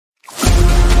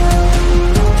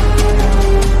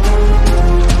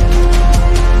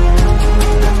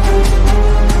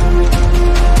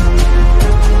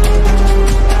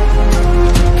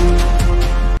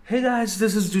guys,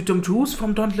 this is Dyutams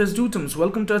from Dauntless Dyutams.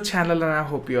 Welcome to our channel and I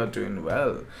hope you are doing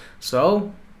well.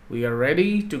 So, we are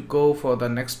ready to go for the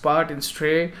next part in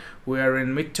Stray. We are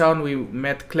in Midtown, we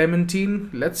met Clementine.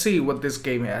 Let's see what this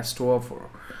game has to offer.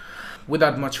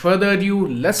 Without much further ado,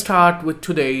 let's start with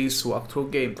today's walkthrough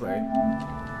gameplay.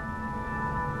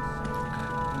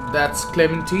 That's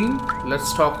Clementine.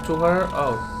 Let's talk to her.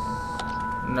 Oh,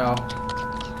 no.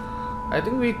 I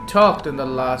think we talked in the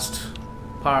last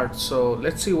part, so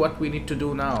let's see what we need to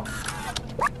do now.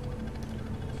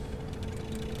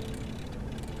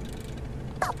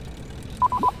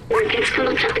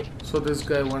 So this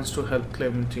guy wants to help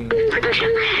Clementine.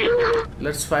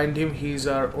 Let's find him. He's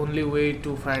our only way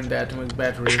to find the atomic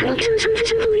battery.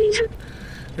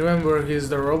 Remember, he's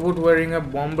the robot wearing a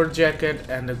bomber jacket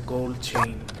and a gold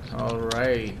chain.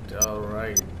 Alright,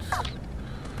 alright.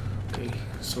 Okay,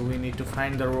 so we need to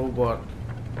find the robot.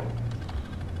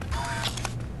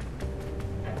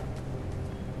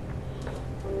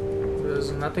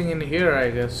 There's nothing in here,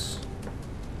 I guess.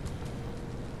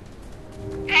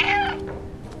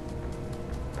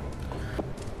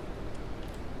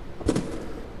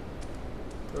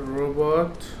 A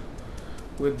robot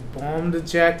with bombed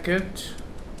jacket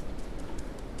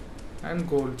and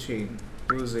gold chain.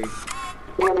 Who is he?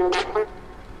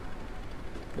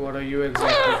 What are you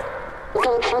exactly?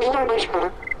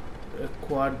 A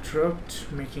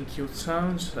quadrupt making cute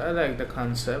sounds. I like the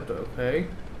concept. Okay.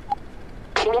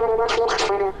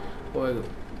 Oh,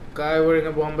 guy wearing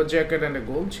a bomber jacket and a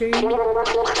gold chain.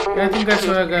 I think I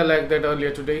saw a guy like that earlier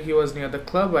today. He was near the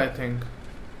club, I think.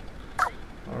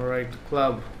 Alright,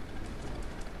 club.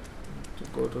 To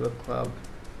go to the club.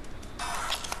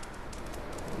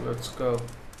 Let's go.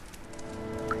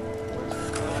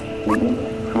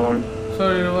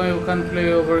 Sorry, why you can't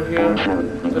play over here?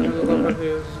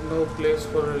 There's no place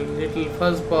for a little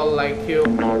fuzzball like you.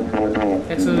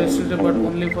 Accelerated, but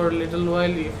only for a little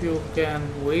while. If you can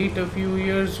wait a few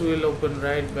years, we'll open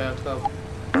right back up.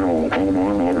 Oh.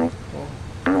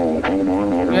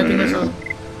 Yeah, I think I saw.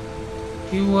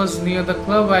 He was near the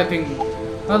club, I think.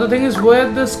 Now the thing is,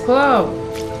 where's this club?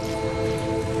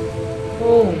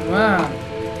 Oh man.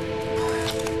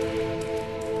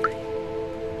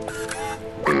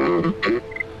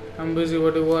 I'm busy,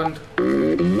 what do you want?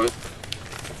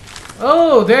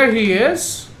 Oh, there he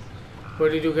is. Where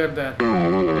did you get that?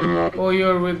 Oh,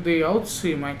 you're with the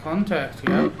Outsea, my contact,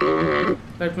 yeah?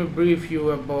 Let me brief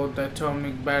you about the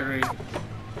atomic battery.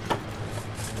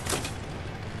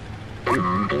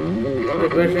 The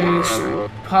battery is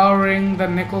powering the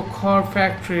nickel core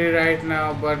factory right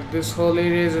now, but this whole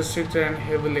area is restricted and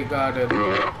heavily guarded.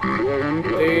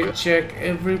 They check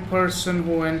every person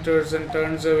who enters and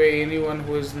turns away anyone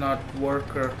who is not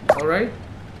worker. Alright?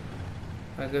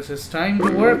 I guess it's time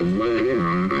to work.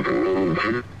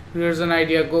 Here's an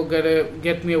idea. Go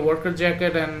get me a worker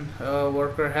jacket and a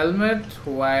worker helmet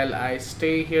while I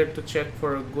stay here to check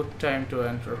for a good time to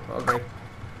enter. Alright.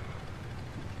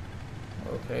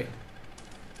 Okay.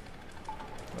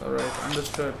 Alright,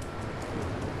 understood.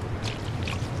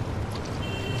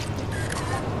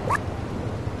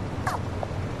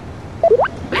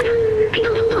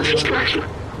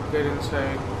 Get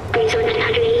inside.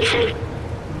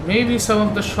 Maybe some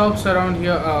of the shops around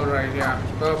here. Alright, yeah.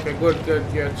 Okay, good.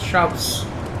 Yeah, shops.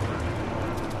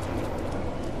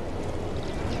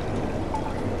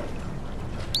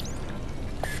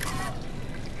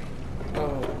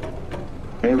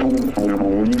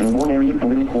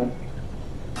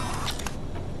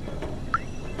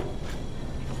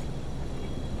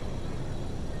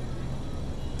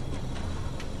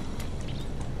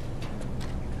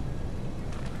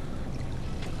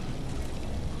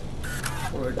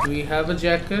 Or do we have a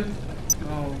jacket?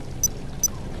 No.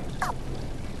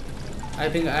 I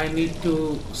think I need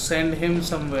to send him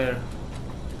somewhere.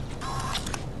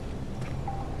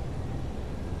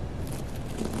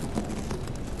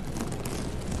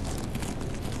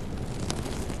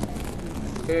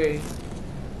 Okay.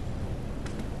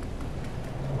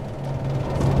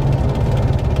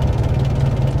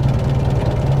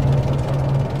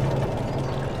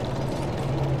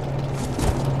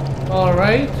 All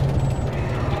right.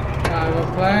 I have a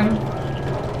plan.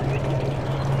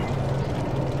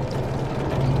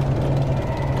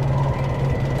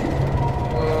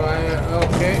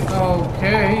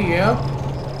 Okay, yep.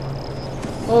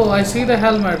 Oh, I see the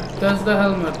helmet. That's the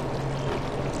helmet.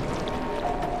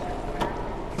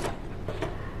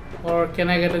 Or can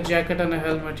I get a jacket and a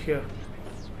helmet here?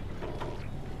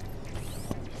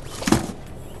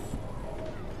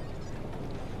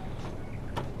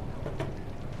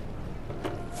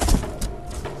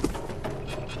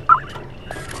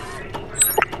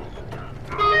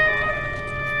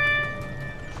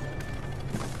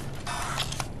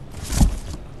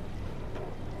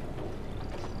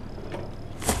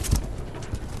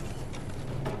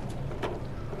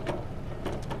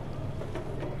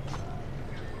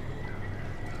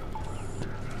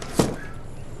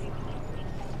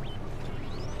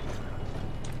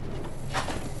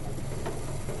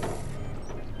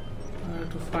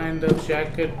 find the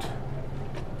jacket.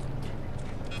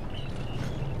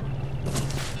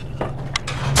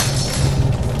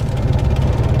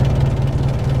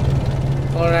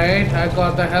 Alright, I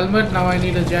got the helmet, now I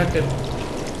need a jacket.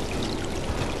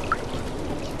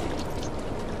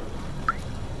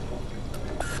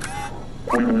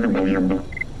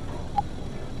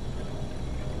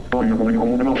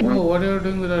 Oh, what are you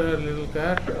doing with that little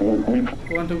cat?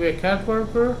 You want to be a cat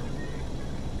worker?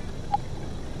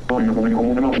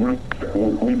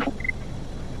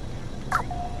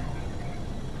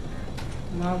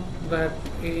 No, that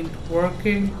ain't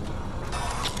working.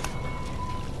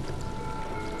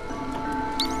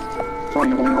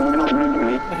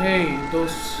 Hey,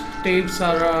 those tapes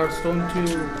are ours, don't you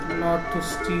not to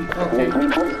steal? Okay,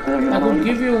 I could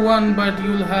give you one, but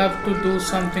you'll have to do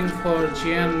something for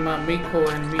Jian, Miko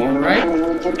and me, alright?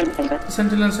 The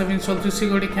Sentinels have installed 2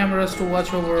 security cameras to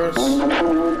watch over us.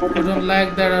 I don't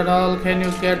like that at all. Can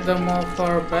you get them off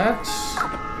our backs?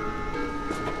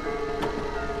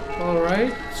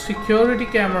 Alright, security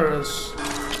cameras.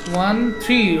 1,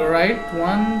 3, right?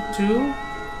 1, 2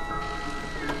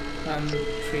 and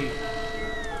 3.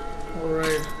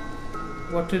 Alright,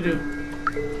 what to do?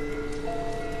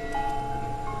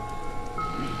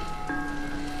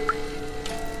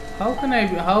 How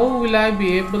will I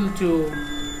be able to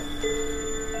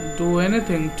do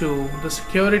anything to the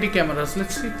security cameras?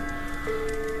 Let's see.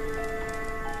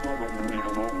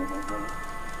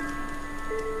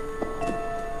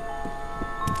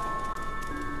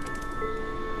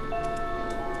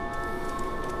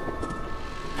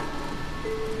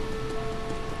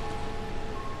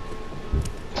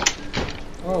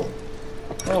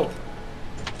 Oh,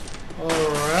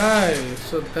 alright,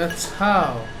 so that's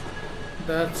how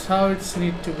it's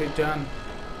need to be done,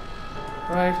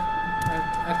 right?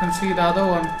 I can see the other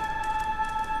one.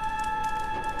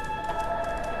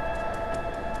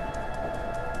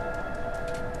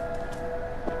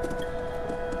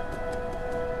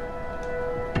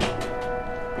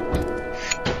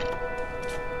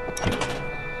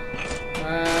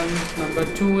 And number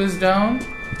 2 is down.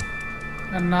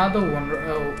 Another one.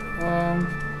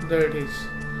 There it is.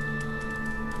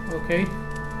 Okay,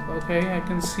 I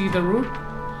can see the route.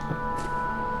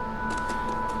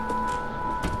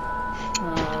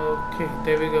 Okay,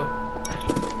 there we go.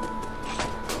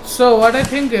 So what I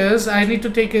think is I need to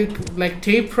take a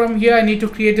tape from here. I need to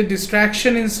create a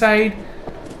distraction inside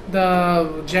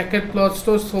the jacket cloth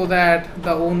store so that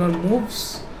the owner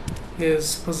moves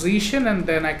his position and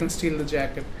then I can steal the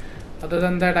jacket. Other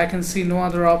than that, I can see no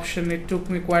other option. It took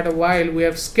me quite a while. We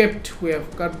have skipped. We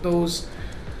have got those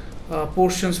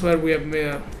portions where we have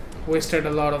wasted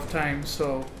a lot of time.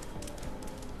 So,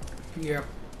 yeah.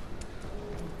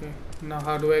 Okay. Now,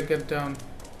 how do I get down?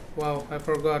 Wow, I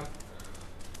forgot.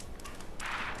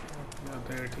 Oh,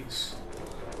 there it is.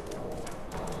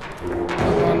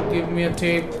 Come on, give me a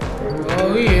tape.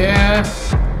 Oh yeah.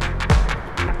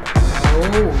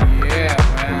 Oh yeah,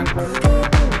 man.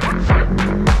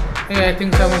 Hey, I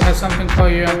think someone has something for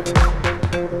you.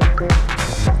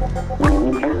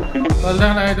 Well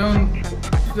done, I didn't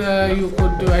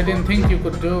think you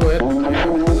could do it.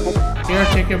 Here,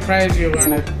 take your prize, you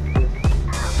earned it.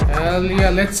 Hell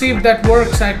yeah, let's see if that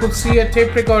works. I could see a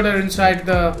tape recorder inside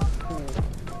the,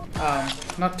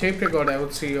 not tape recorder, I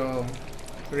would see a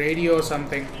radio or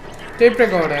something. Tape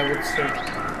recorder, I would say.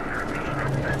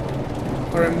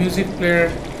 Or a music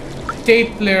player,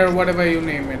 tape player, whatever you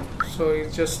name it. So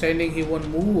he's just standing, he won't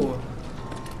move.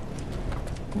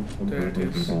 There it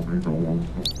is. Oh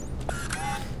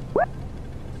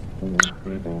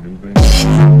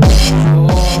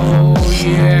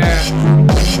yeah.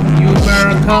 You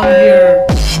better come here.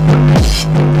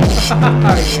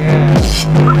 Yeah.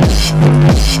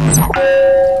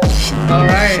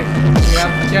 Alright, we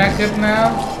have the jacket now.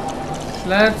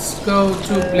 Let's go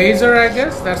to Blazer, I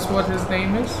guess. That's what his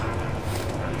name is.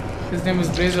 His name is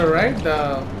Blazer, right?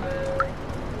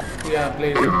 Yeah,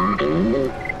 Blazer.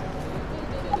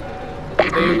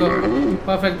 There you go.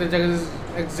 Perfect. The jacket is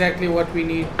exactly what we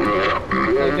need.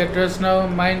 I'll get dressed now.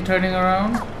 Mind turning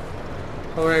around?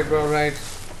 Alright, bro, right.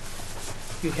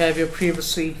 You have your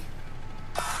privacy.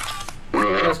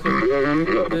 That's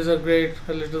good. These are great.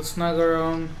 A little snug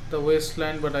around the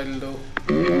waistline, but I'll do.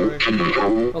 Alright.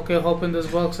 Okay, hop in this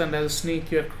box and I'll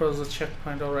sneak you across the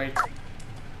checkpoint. Alright.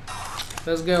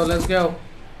 Let's go, let's go.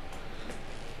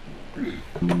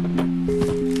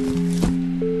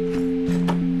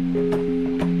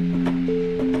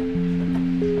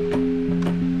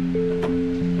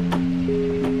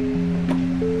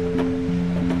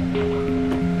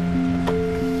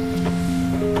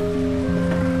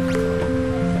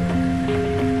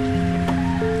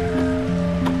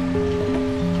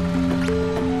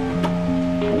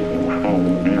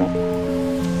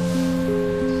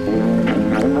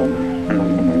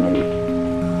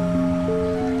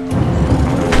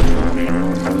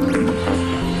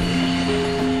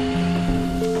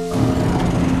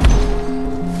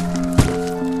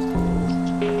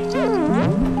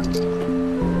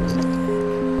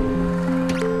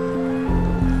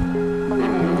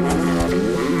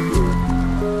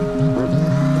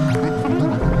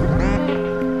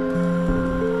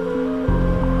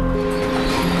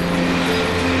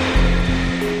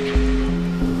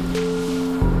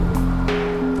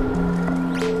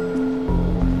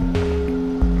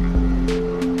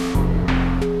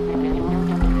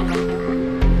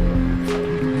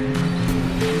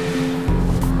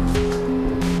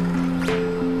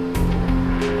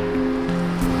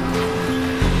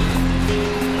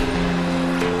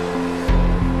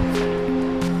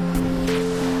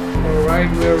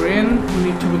 Alright, we're in.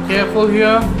 We need to be careful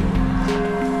here.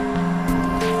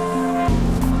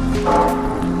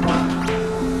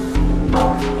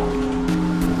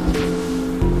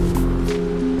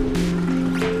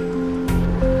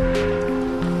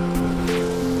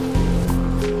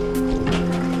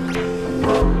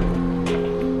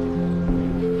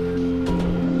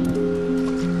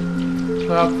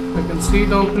 I can see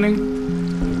the opening,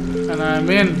 and I'm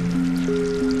in.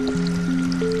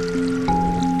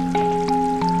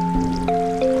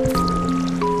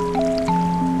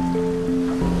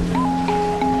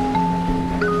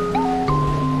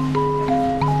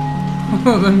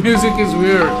 The music is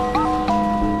weird.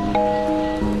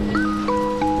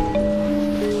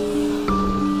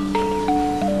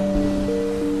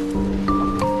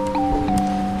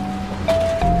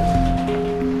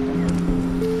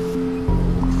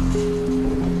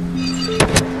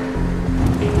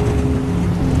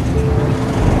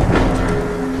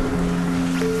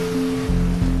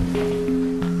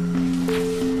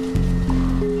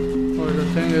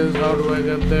 How do I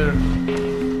get there?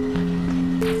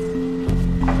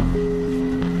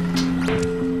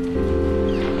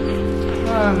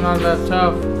 Not that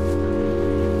tough.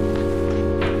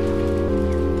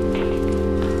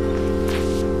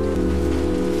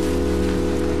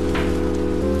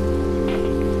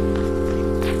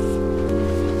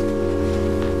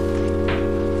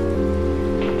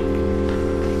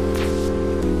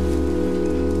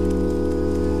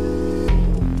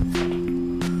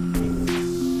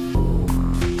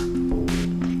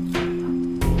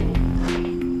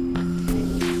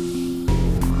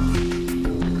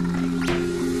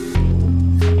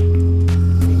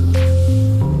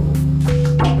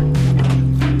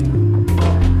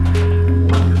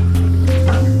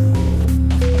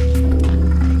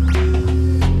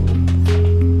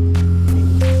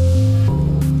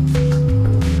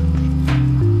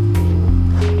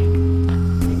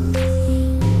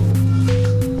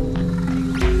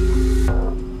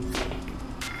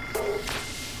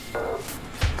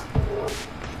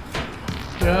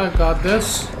 Yeah, I got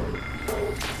this.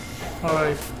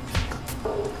 Alright.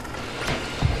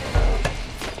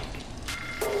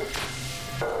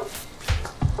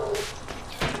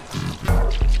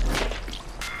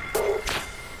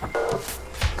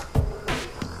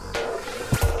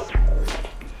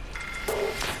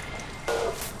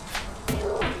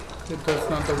 It does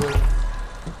not work,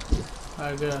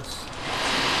 I guess.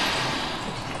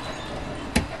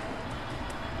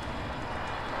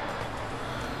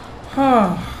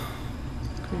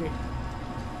 Okay.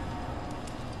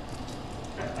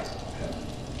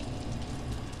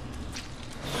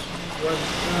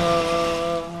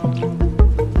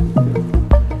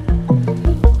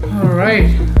 Alright.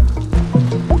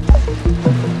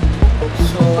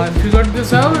 So I figured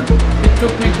this out. It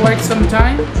took me quite some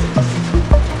time,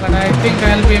 but I think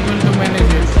I'll be able to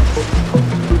manage it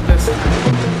this time.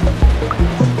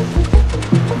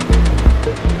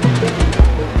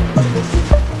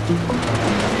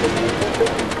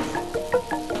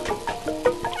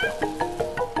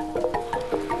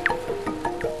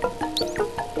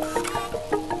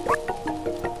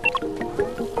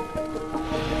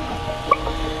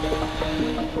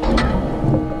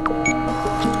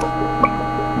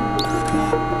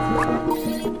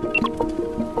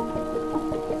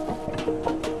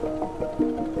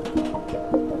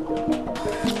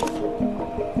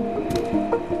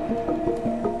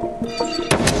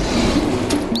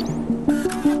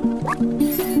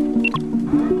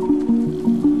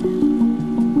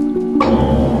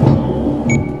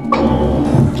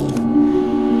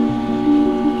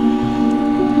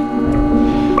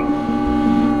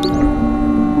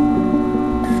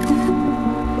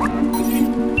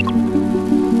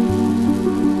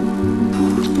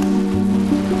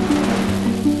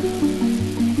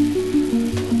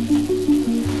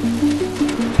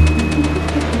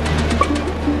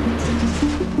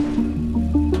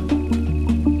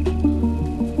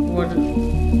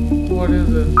 What is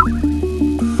it?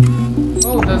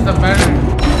 Oh, that's the battery.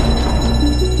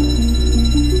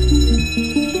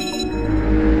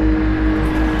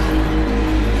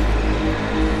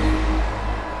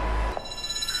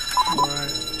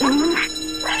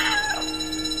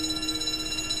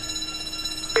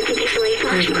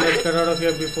 Let's get out of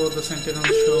here before the sentinels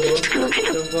show up.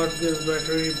 We've got this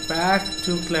battery back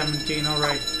to Clementine.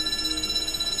 Alright.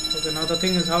 Okay, now the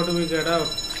thing is, how do we get out?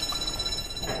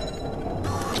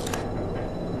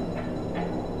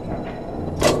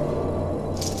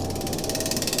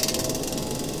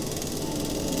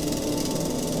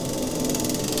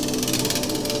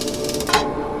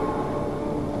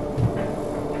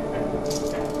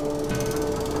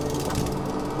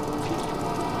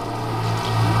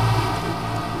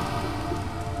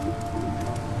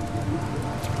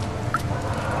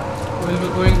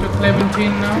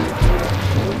 Clementine now.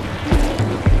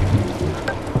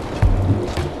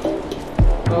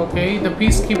 Okay, the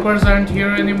peacekeepers aren't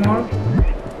here anymore.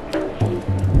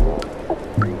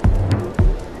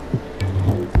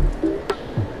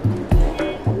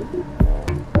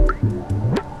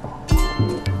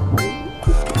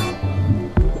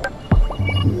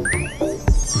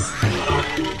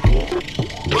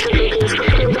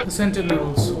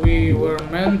 Sentinels. We were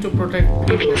meant to protect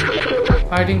people,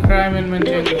 fighting crime and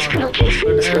maintaining order.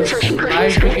 But as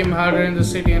life became harder in the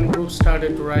city and groups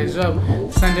started to rise up,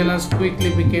 Sentinels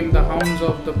quickly became the hounds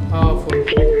of the powerful.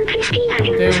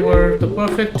 They were the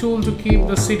perfect tool to keep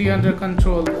the city under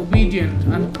control, obedient,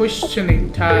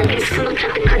 unquestioning, tireless.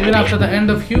 Even after the end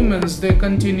of humans, they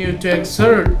continued to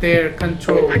exert their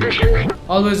control,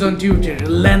 always on duty,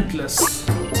 relentless.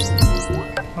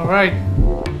 Alright.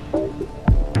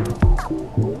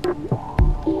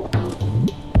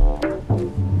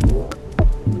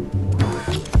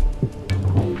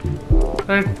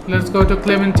 Right, let's go to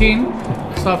Clementine.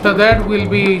 So after that we'll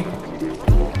be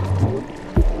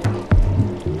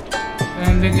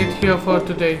ending it here for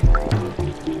today.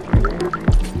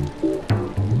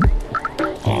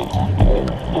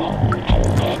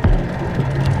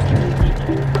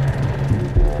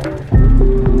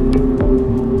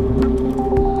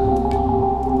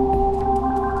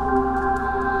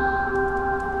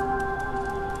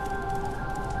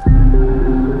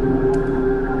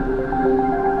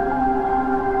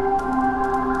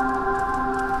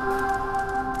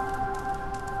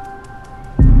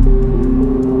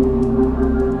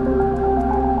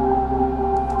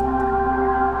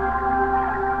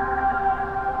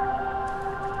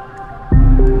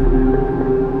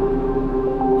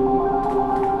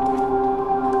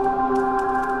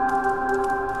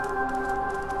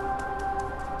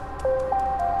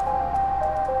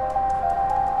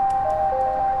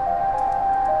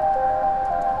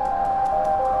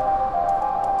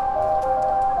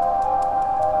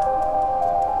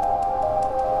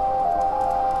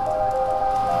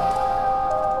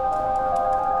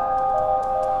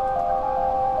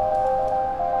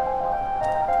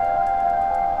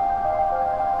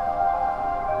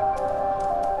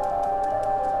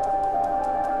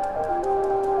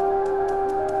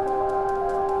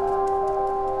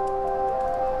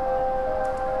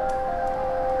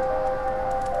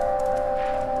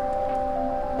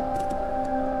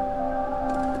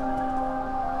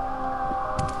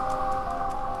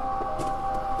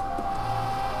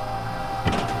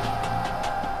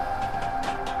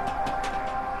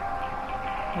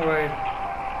 Alright.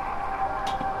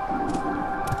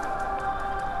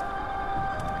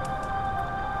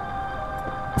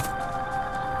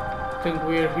 I think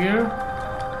we're here.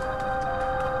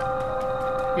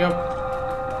 Yup.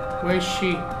 Where's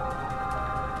she?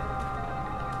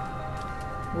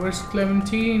 Where's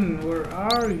Clementine? Where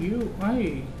are you?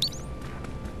 Hey.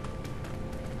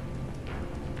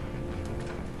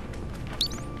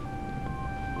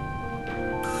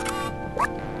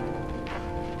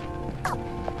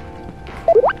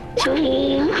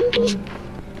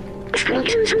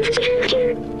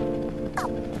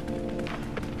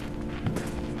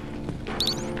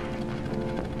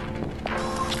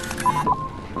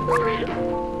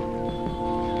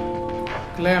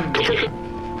 Clem.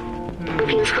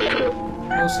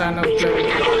 No sign of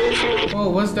Clem. Oh,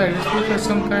 what's that? It looks like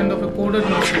some kind of a coded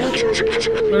message.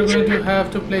 We're going to have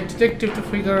to play detective to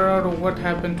figure out what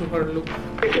happened to her. Look.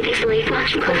 The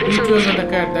details of the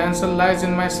cat. The answer lies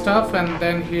in my stuff, and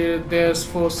then here there's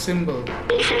for symbol.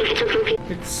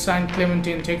 It's signed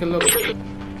Clementine. Take a look.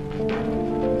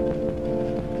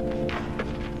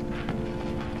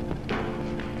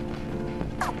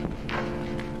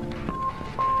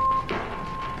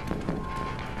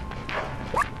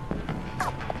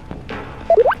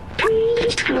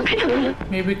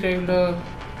 Maybe take the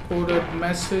coded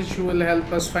message will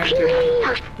help us find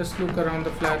it. Let's look around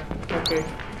the flat. Okay.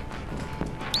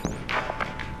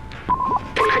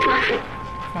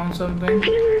 Found something?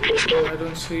 Oh, I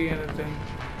don't see anything.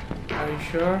 Are you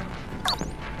sure?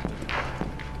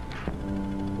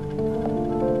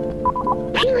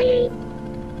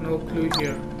 No clue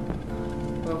here.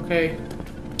 Okay.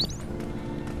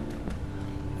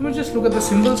 Let me just look at the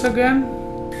symbols again.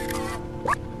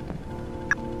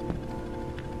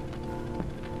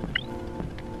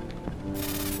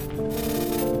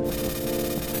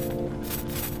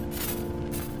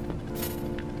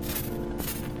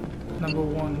 Number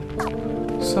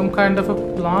 1. Some kind of a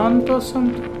plant or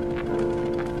something?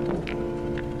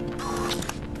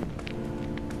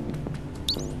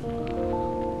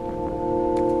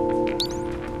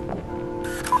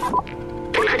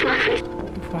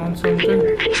 Found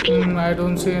something? I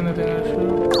don't see anything actually.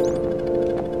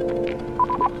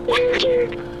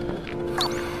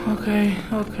 Okay,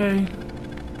 okay.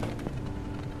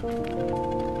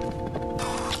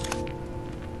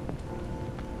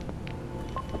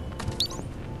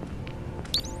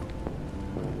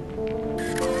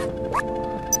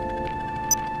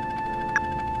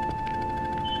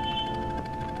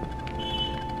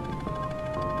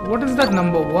 What is that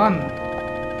number 1?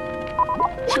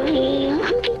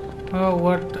 Oh,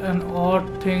 what an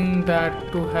odd thing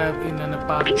that to have in an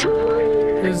apartment.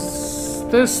 Is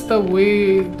this the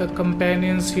way the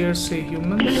companions here say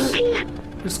humans?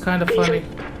 It's kind of funny.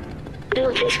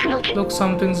 Look,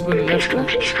 something's been left.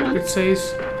 It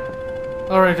says...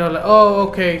 Alright, alright. Oh,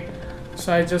 okay.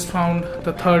 So I just found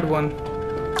the third one.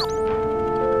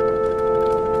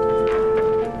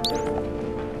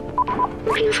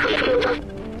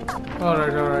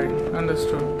 Alright, alright.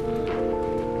 Understood.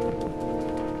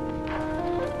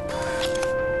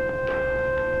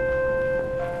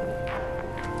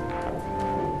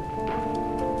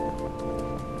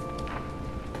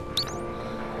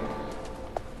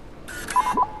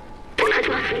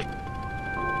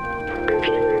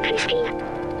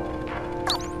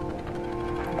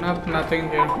 Nope, nothing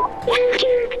here.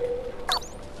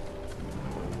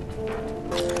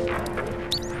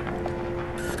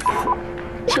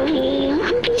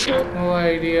 No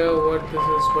idea what this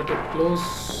is, but it glows.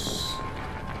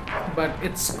 But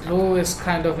its glow is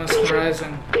kind of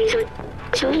mesmerizing.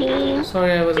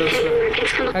 Sorry, I was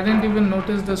elsewhere. I didn't even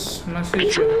notice this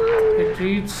message here. It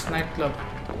reads nightclub.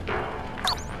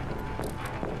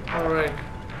 Alright.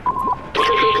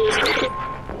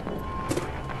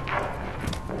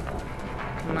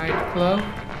 Nightclub.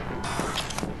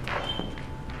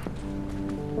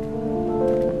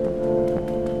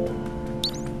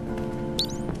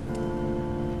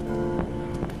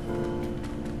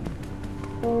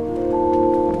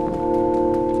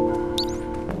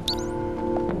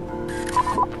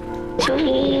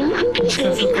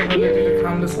 Excessive ability to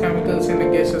harmless chemicals in a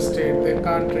gaseous state. They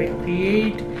can't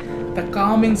recreate the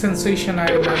calming sensation I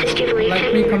remember.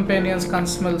 Like me, companions can't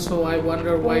smell, so I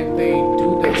wonder why they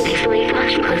do this.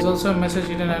 There's also a message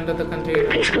hidden under the container.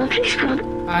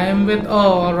 I am with...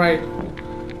 Oh, alright.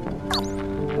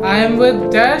 I am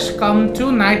with Dash, come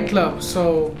to nightclub.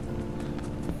 So,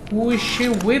 who is she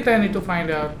with? I need to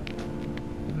find out.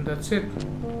 And that's it.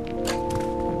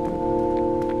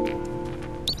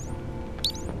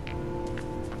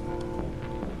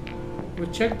 We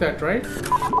checked that, right?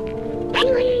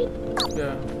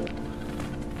 Yeah.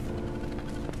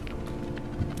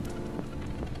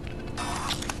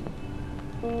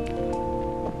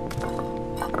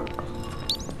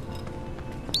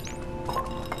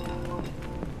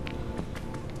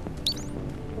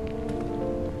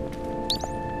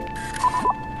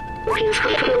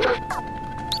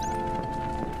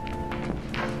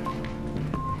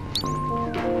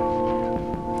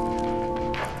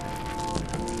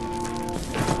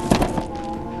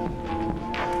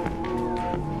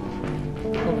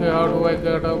 Okay, how do I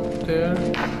get up there?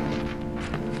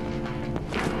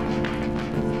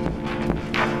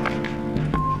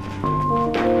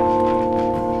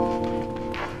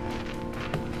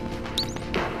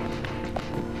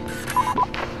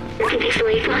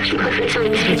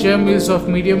 The gem is of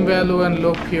medium value and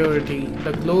low purity.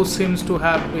 The glow seems to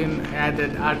have been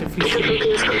added artificially.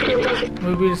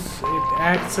 Maybe it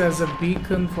acts as a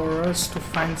beacon for us to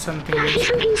find something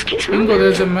useful. Bingo,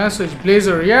 there's a message.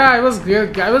 Blazer. Yeah, I was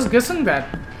guessing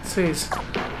that. It says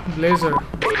Blazer.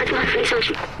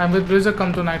 I'm with Blazer,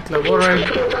 come to nightclub. Alright,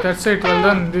 that's it. Well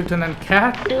done, Lieutenant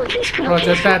Cat.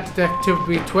 Roger that, Detective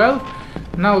B12.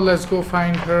 Now let's go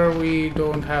find her. We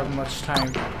don't have much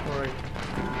time. Alright.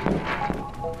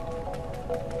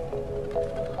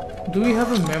 Do we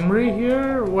have a memory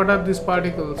here? What are these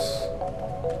particles?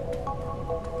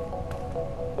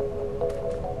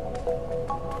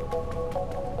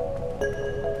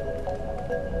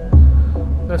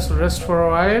 Let's rest for a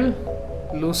while.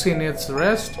 Lucy needs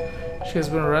rest. She's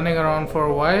been running around for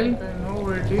a while. I know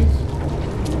where it is.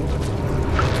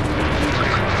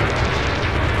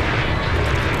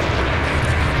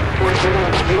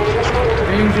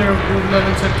 Danger of group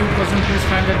levels at 2%. Please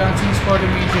find a dancing spot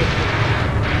immediately.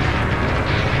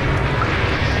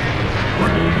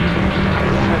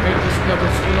 I hate this club.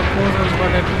 It's full of posers,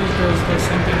 but at least there's the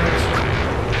sentinels.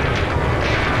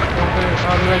 Okay,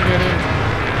 how do I get in?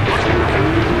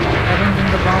 I don't think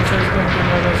the bouncer is going to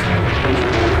let us in.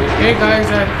 Hey guys,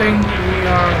 I think we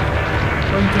are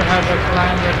going to have a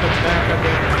climb at the back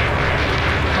again.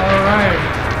 Alright.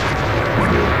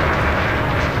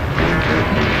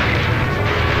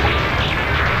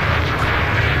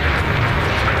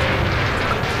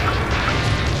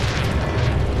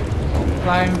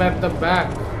 climb at the back.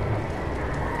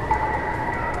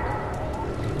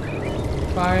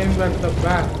 Climb at the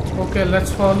back. Okay,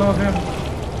 let's follow him.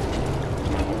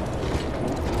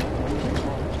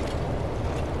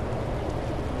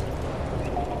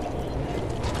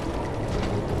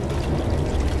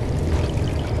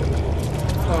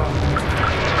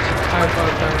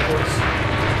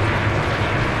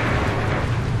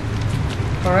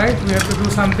 Alright, we have to do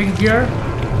something here.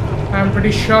 I'm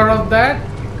pretty sure of that.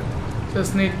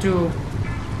 Just need to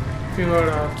figure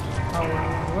out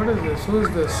what is this? Who is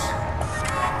this?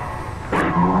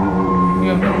 You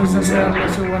have no business here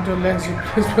unless you want your legs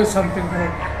replaced by something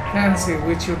more fancy,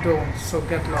 which you don't, so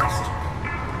get lost.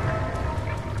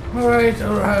 Alright,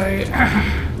 alright.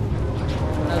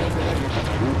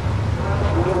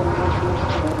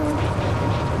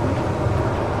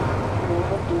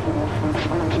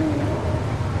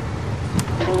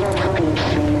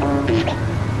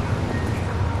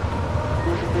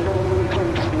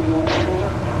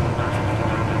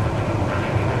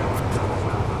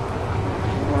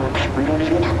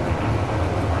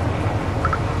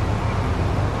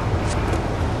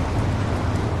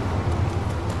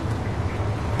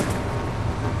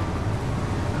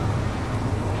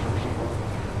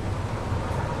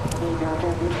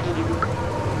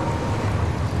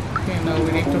 Okay, now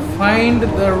we need to find the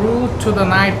route to the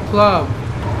nightclub.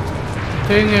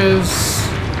 Thing is,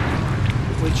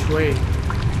 which way?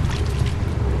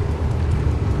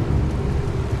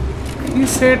 He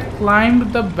said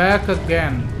climb the back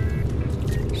again.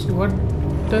 So what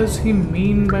does he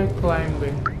mean by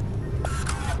climbing?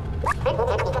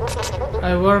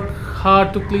 I work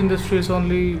hard to clean the streets,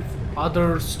 only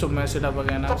others to mess it up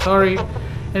again. I'm sorry.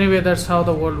 Anyway, that's how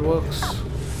the world works.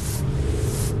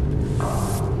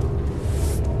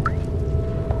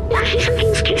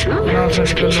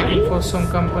 Announcement, we're looking for some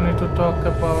company to talk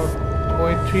about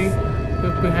poetry.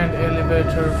 We're behind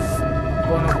elevator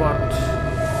Bonaparte.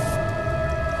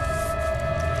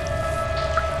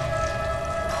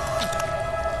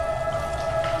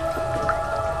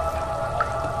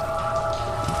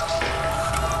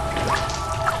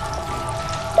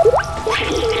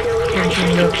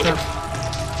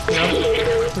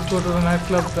 Let's go to the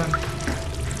nightclub then.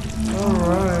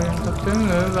 Alright, the thing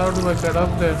is, how do I get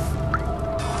up there?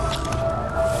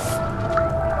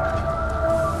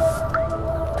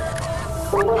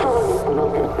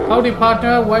 Howdy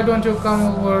partner, why don't you come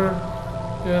over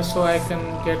here so I can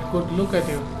get a good look at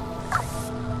you?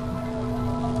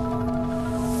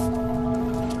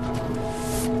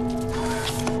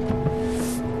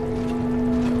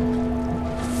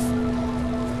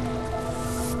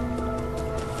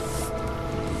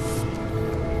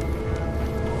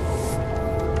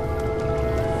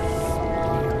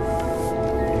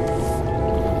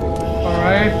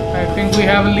 Alright, I think we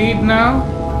have a lead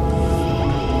now.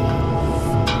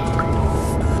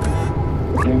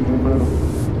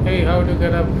 Hey, how do you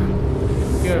get up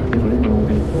here?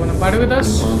 You wanna party with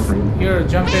us? Here,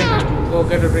 jump in and go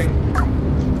get a drink.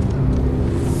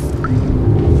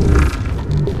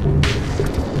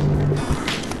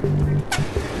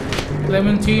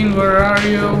 Clementine, where are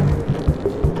you?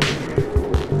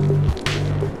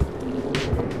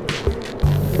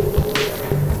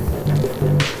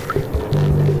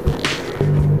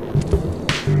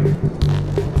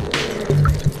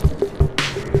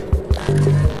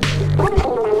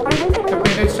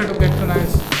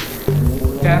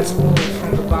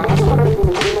 From the bounce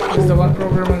is the one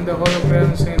programming the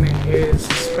holograms in his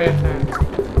spare time.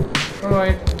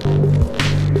 Alright.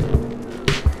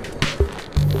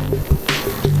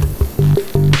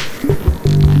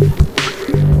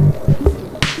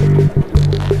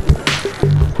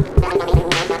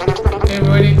 Hey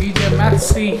everybody, DJ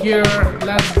Maxi here.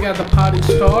 Let's get the party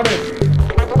started.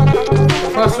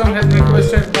 The first one has been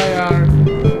requested by our...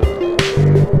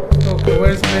 Okay,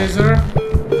 where's Blazer?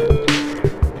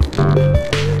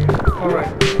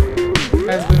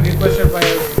 Has been requested by a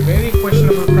very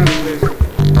questionable friend of his.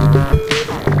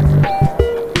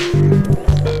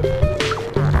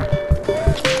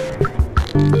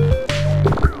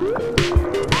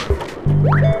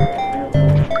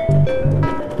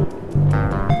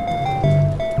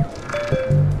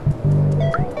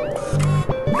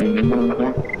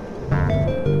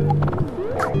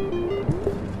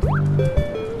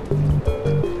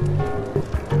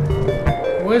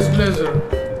 Where's Blazer?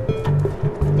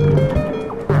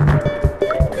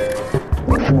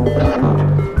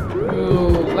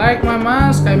 Like my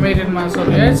mask, I made it myself.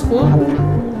 Yeah, it's cool.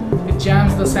 It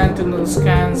jams the sentinel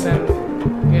scans and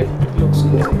it looks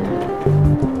good.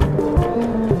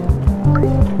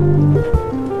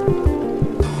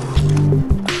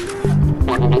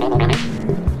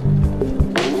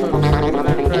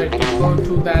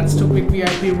 that stupid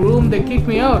VIP room. They kicked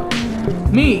me out.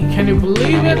 Me, can you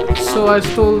believe it? So I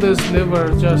stole this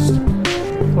liver just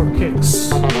for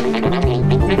kicks.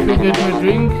 If you get me a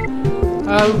drink,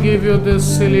 I'll give you this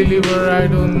silly liver. I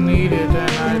don't need it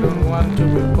and I don't want to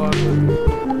be caught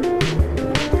with.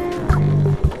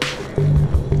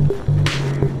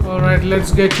 Alright,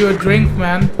 let's get you a drink,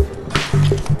 man.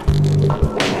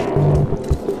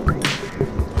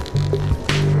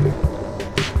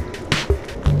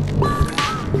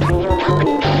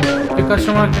 The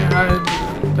customer can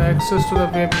have the access to the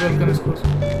VIP welcome is closed.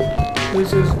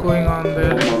 This is going on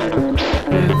there.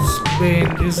 It's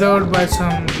been reserved by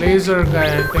some laser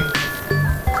guy, I think.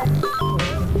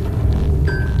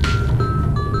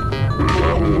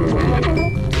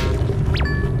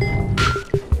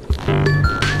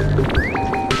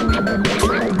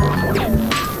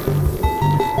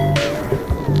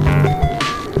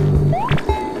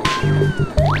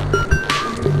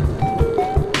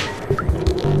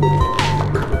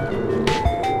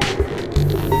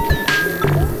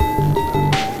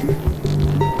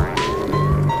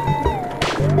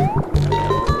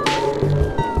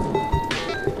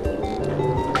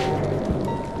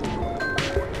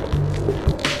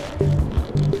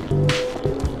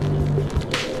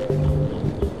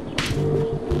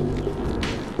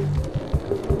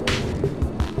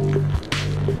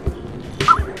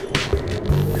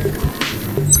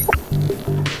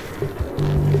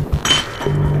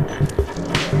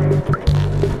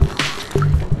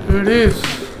 Here it is.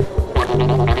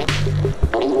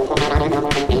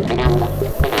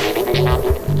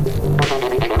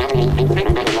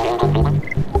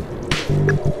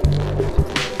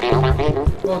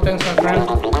 Oh, thanks, my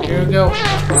friend. Here we go.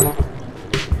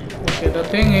 Okay, the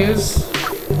thing is,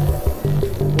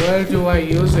 where do I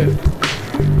use it?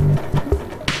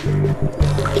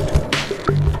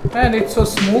 Man, it's so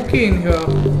smoky in here.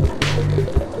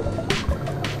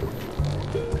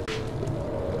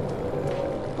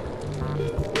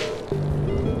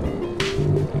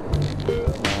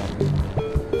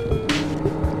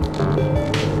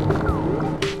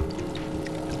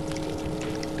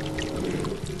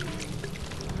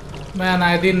 Man,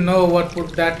 I didn't know what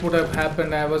would have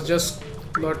happened. I was just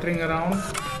loitering around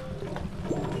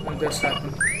and this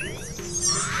happened.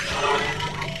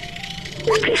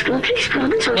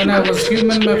 When I was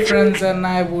human, my friends and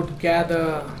I would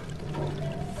gather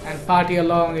and party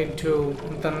along into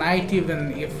the night,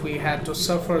 even if we had to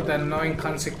suffer the annoying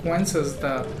consequences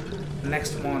the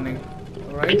next morning.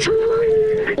 Right?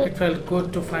 It felt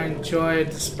good to find joy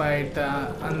despite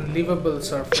the unlivable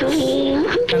surface and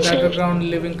the underground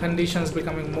living conditions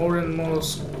becoming more and more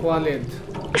squalid.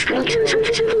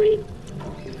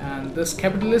 And this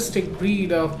capitalistic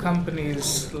breed of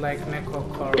companies like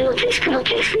Necocorp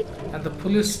and the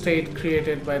police state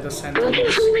created by the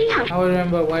Sentinels. Now I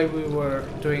remember why we were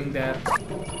doing that.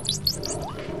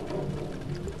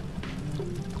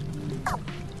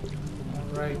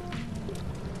 Alright.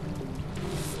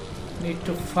 Need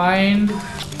to find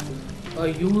a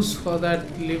use for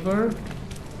that lever.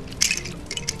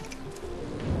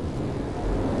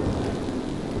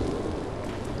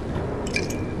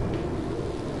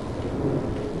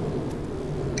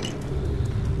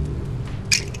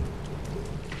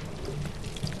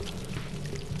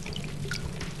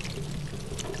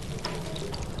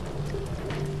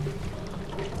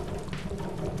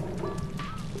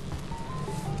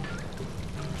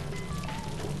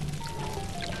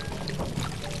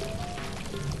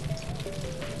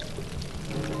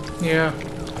 Yeah,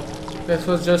 this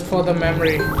was just for the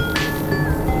memory.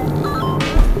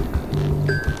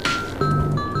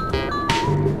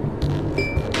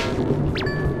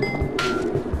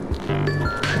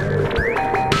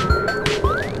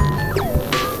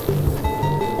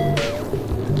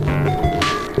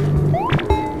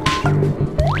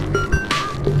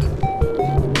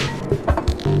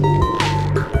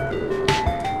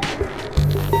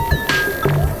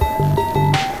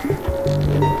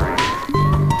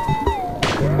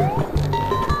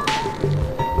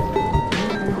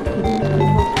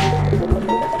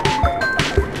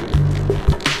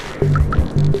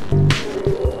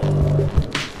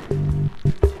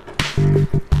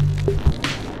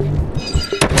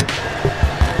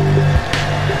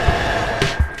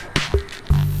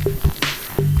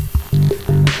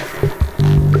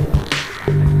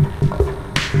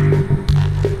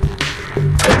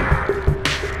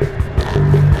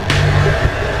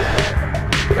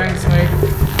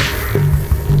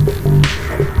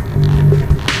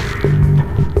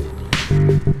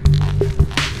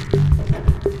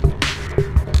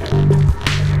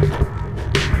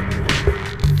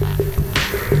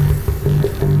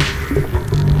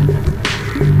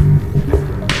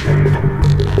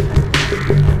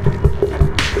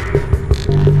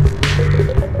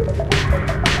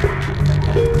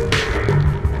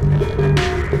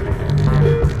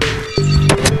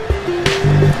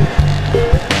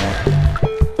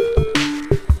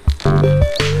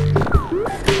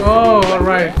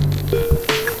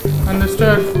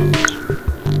 Understood.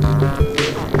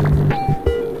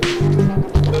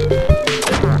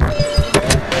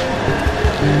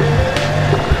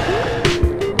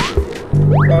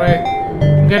 Alright,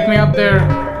 get me up there.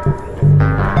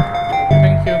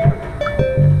 Thank you.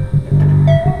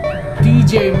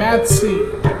 DJ Matsy.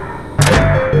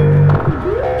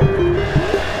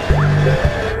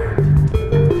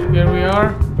 Here we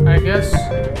are, I guess.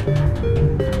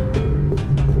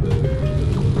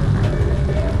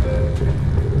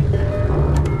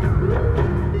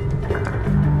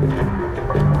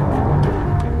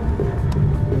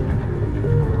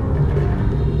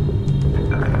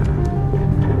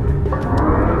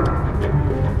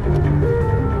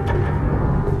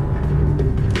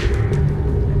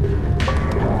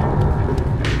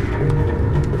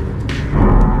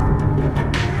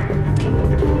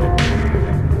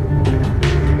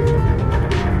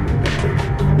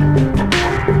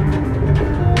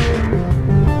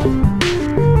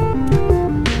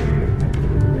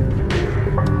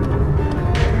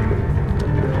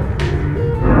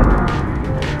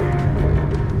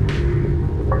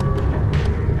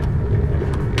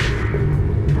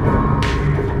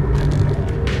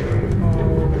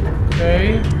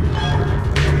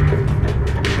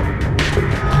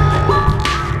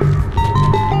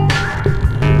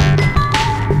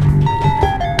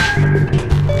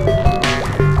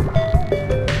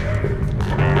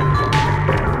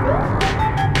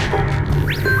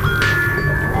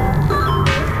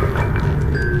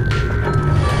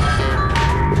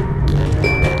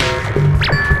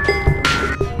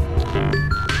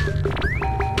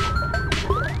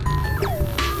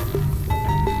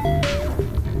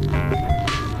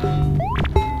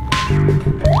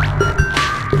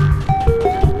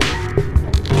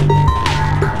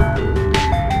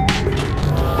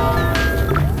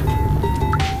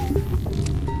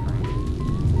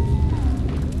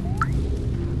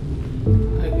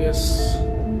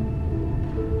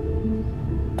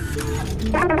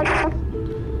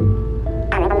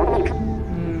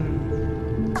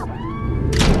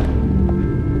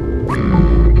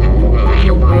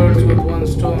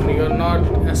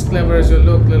 Clever as you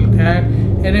look, little cat.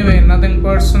 Anyway, nothing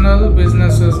personal.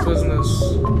 Business is business.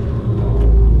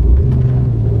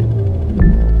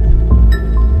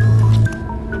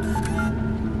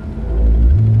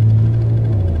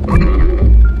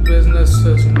 Business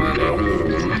is money.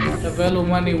 The value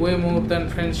money way more than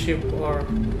friendship or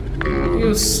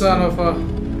you son of a.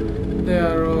 They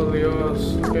are all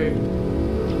yours. Okay.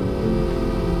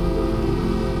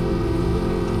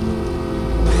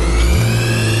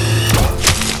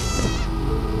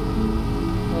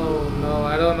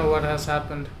 What has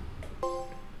happened?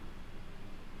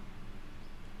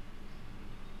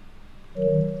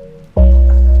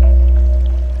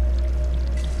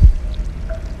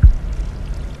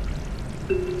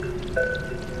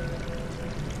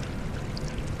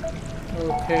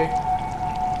 Okay.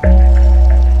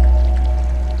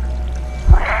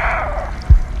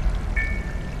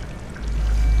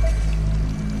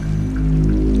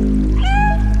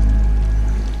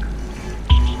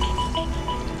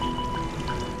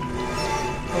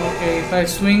 If I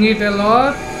swing it a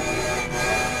lot,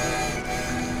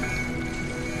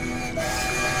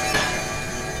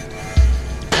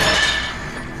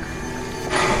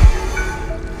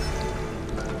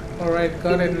 alright,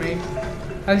 got it, mate.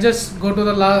 I'll just go to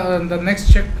the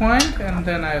next checkpoint and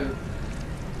then I'll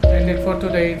end it for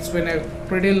today. It's been a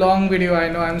pretty long video, I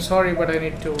know. I'm sorry, but I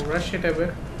need to rush it a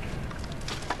bit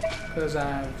because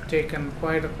I've taken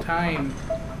quite a time.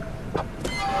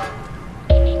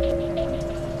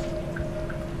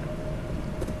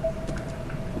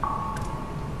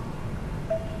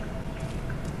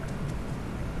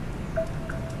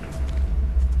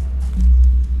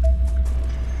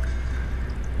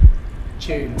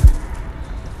 Chain.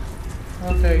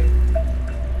 Okay.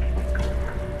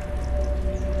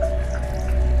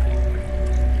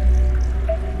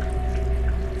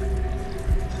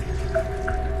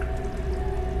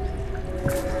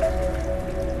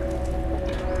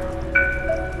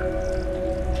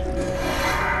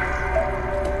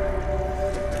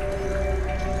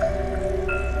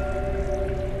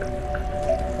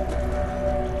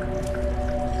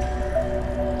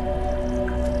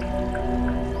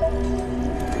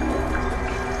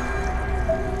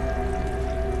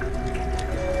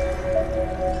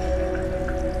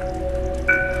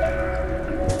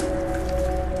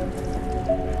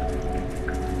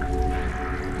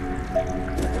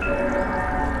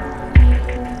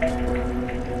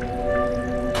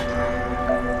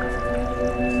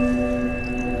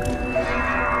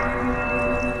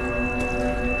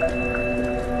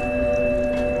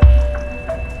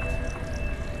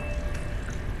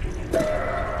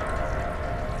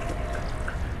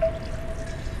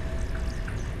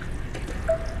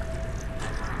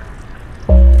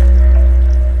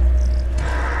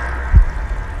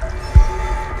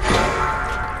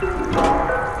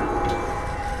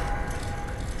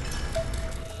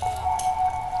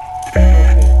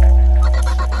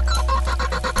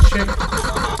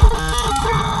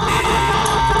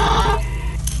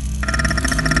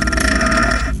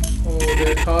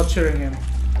 torturing him.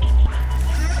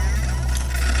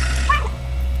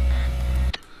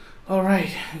 Alright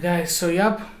guys, so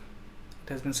yep, it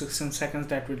has been 16 seconds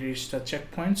that we reached the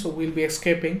checkpoint, so we'll be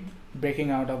escaping,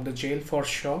 breaking out of the jail for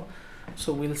sure.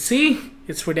 So we'll see.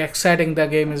 It's pretty exciting. The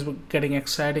game is getting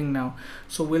exciting now,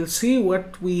 so we'll see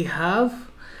what we have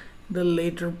the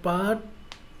later part.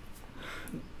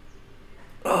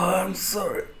 Oh, I'm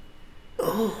sorry.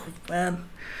 Oh man,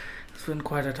 it's been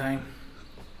quite a time.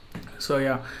 So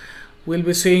yeah, we'll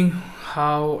be seeing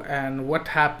how and what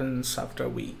happens after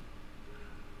we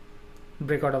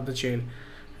break out of the jail.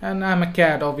 And I'm a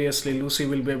cat, obviously Lucy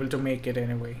will be able to make it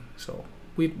anyway, so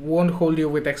we won't hold you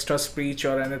with extra speech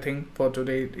or anything for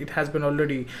today. It has been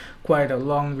already quite a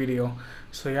long video.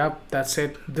 So yeah, that's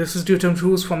it. This is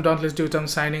Dyutams from Dauntless Dyutams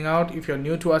signing out. If you're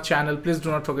new to our channel, please do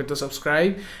not forget to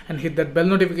subscribe and hit that bell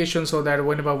notification so that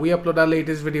whenever we upload our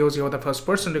latest videos, you're the first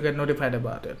person to get notified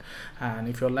about it. And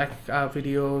if you like our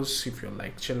videos, if you're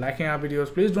liking our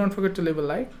videos, please don't forget to leave a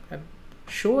like and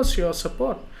show us your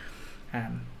support.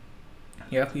 And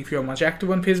yeah, if you're much active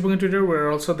on Facebook and Twitter,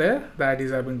 we're also there. The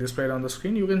IDs are being displayed on the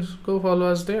screen. You can go follow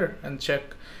us there and check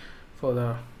for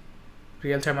the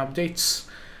real-time updates.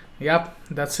 Yep,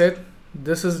 that's it.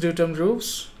 This is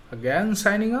Dyutams again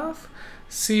signing off.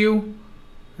 See you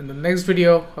in the next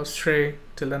video of Stray.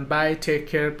 Till then, bye, take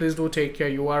care. Please do take care.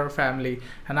 You are a family,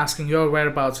 and asking your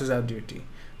whereabouts is our duty.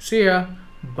 See ya.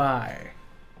 Bye.